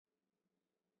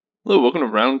Hello, welcome to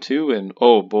round two, and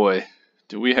oh boy,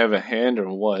 do we have a hand or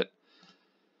what?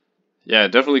 Yeah,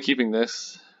 definitely keeping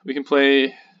this. We can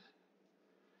play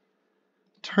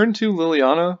turn 2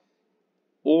 Liliana,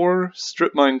 or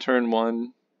Strip Mine turn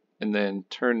 1, and then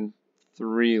turn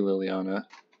 3 Liliana.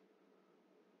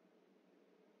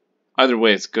 Either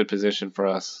way, it's good position for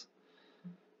us.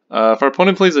 If our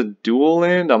opponent plays a dual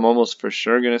land, I'm almost for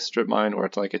sure going to Strip Mine, or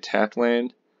it's like a tapped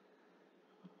land.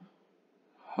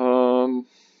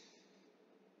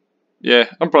 Yeah,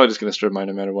 I'm probably just going to Strip Mine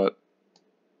no matter what.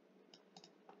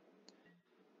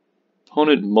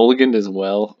 Opponent mulliganed as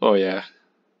well. Oh yeah.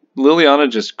 Liliana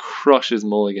just crushes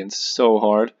mulligans so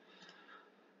hard.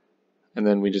 And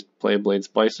then we just play Blade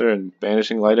Splicer and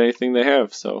Banishing Light anything they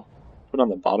have, so put on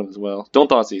the bottom as well. Don't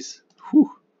Thoughtseize.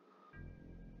 Whew.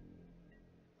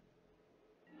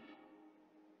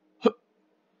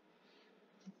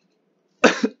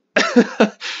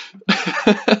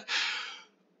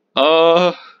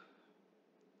 uh,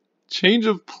 change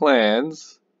of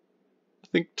plans. I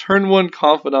think turn 1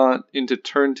 Confidant into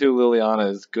turn 2 Liliana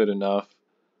is good enough.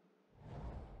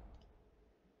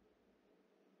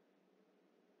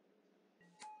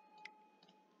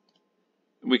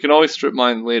 We can always strip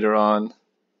mine later on.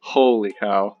 Holy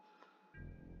cow.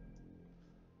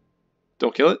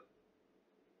 Don't kill it?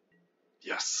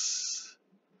 Yes.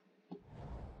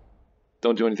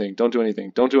 Don't do anything, don't do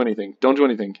anything, don't do anything, don't do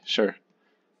anything. Sure.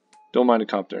 Don't mind a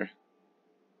copter.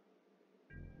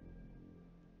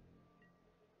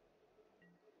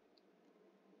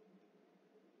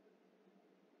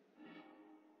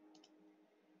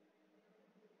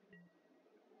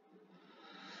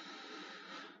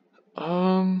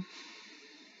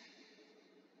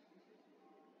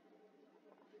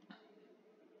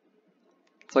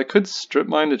 So I could strip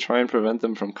mine to try and prevent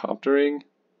them from coptering.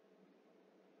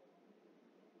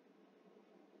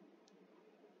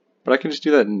 But I can just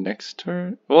do that next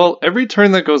turn. Well, every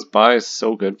turn that goes by is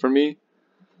so good for me.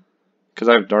 Because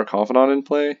I have Dark Confidant in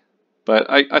play. But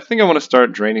I think I want to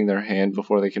start draining their hand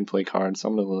before they can play cards, so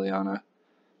I'm going to Liliana.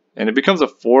 And it becomes a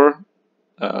 4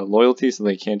 loyalty, so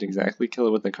they can't exactly kill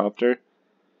it with the copter.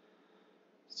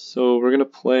 So we're going to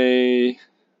play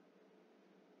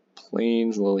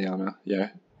Plains Liliana,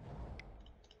 yeah.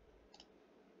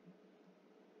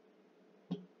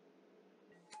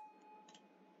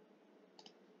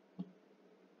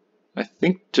 I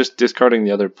think just discarding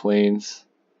the other planes.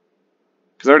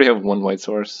 Because I already have one white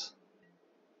source.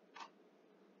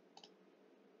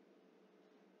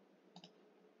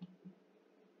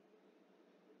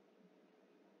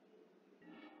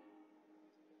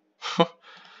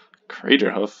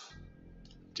 Crater Hoof.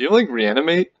 Do you like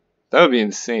reanimate? That would be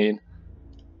insane.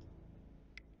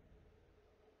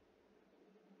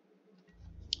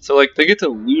 So like they get to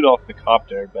loot off the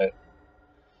copter, but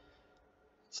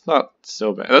it's not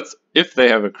so bad. That's if they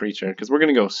have a creature, because we're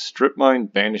gonna go Strip Mine,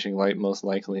 Banishing Light most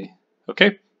likely.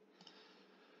 Okay.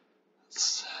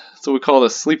 So we call it a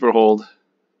sleeper hold.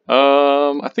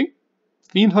 I think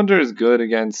Fiend Hunter is good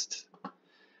against.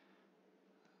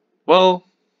 Well,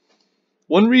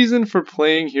 one reason for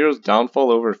playing Hero's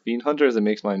Downfall over Fiend Hunter is it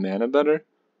makes my mana better.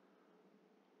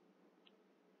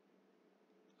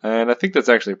 And I think that's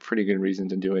actually a pretty good reason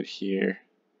to do it here.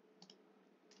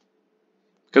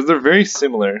 Because they're very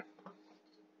similar.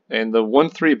 And the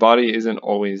 1-3 body isn't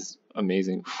always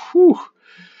amazing. Whew.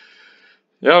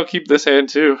 Yeah, I'll keep this hand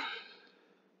too.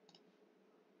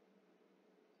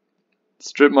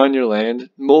 Strip mine your land.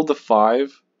 Mold the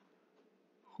 5.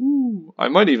 Whew. I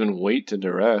might even wait to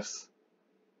duress.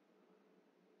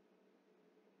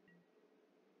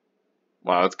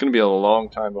 Wow, it's going to be a long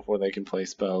time before they can play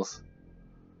spells.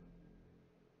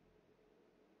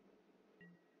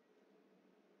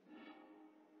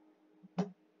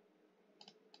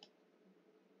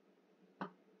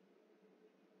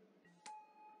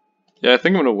 Yeah, I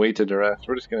think I'm going to wait to duress.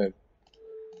 We're just going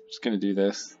to do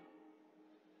this.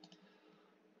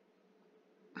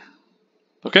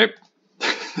 Okay.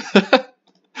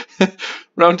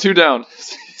 Round 2 down.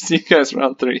 See you guys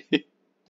round 3.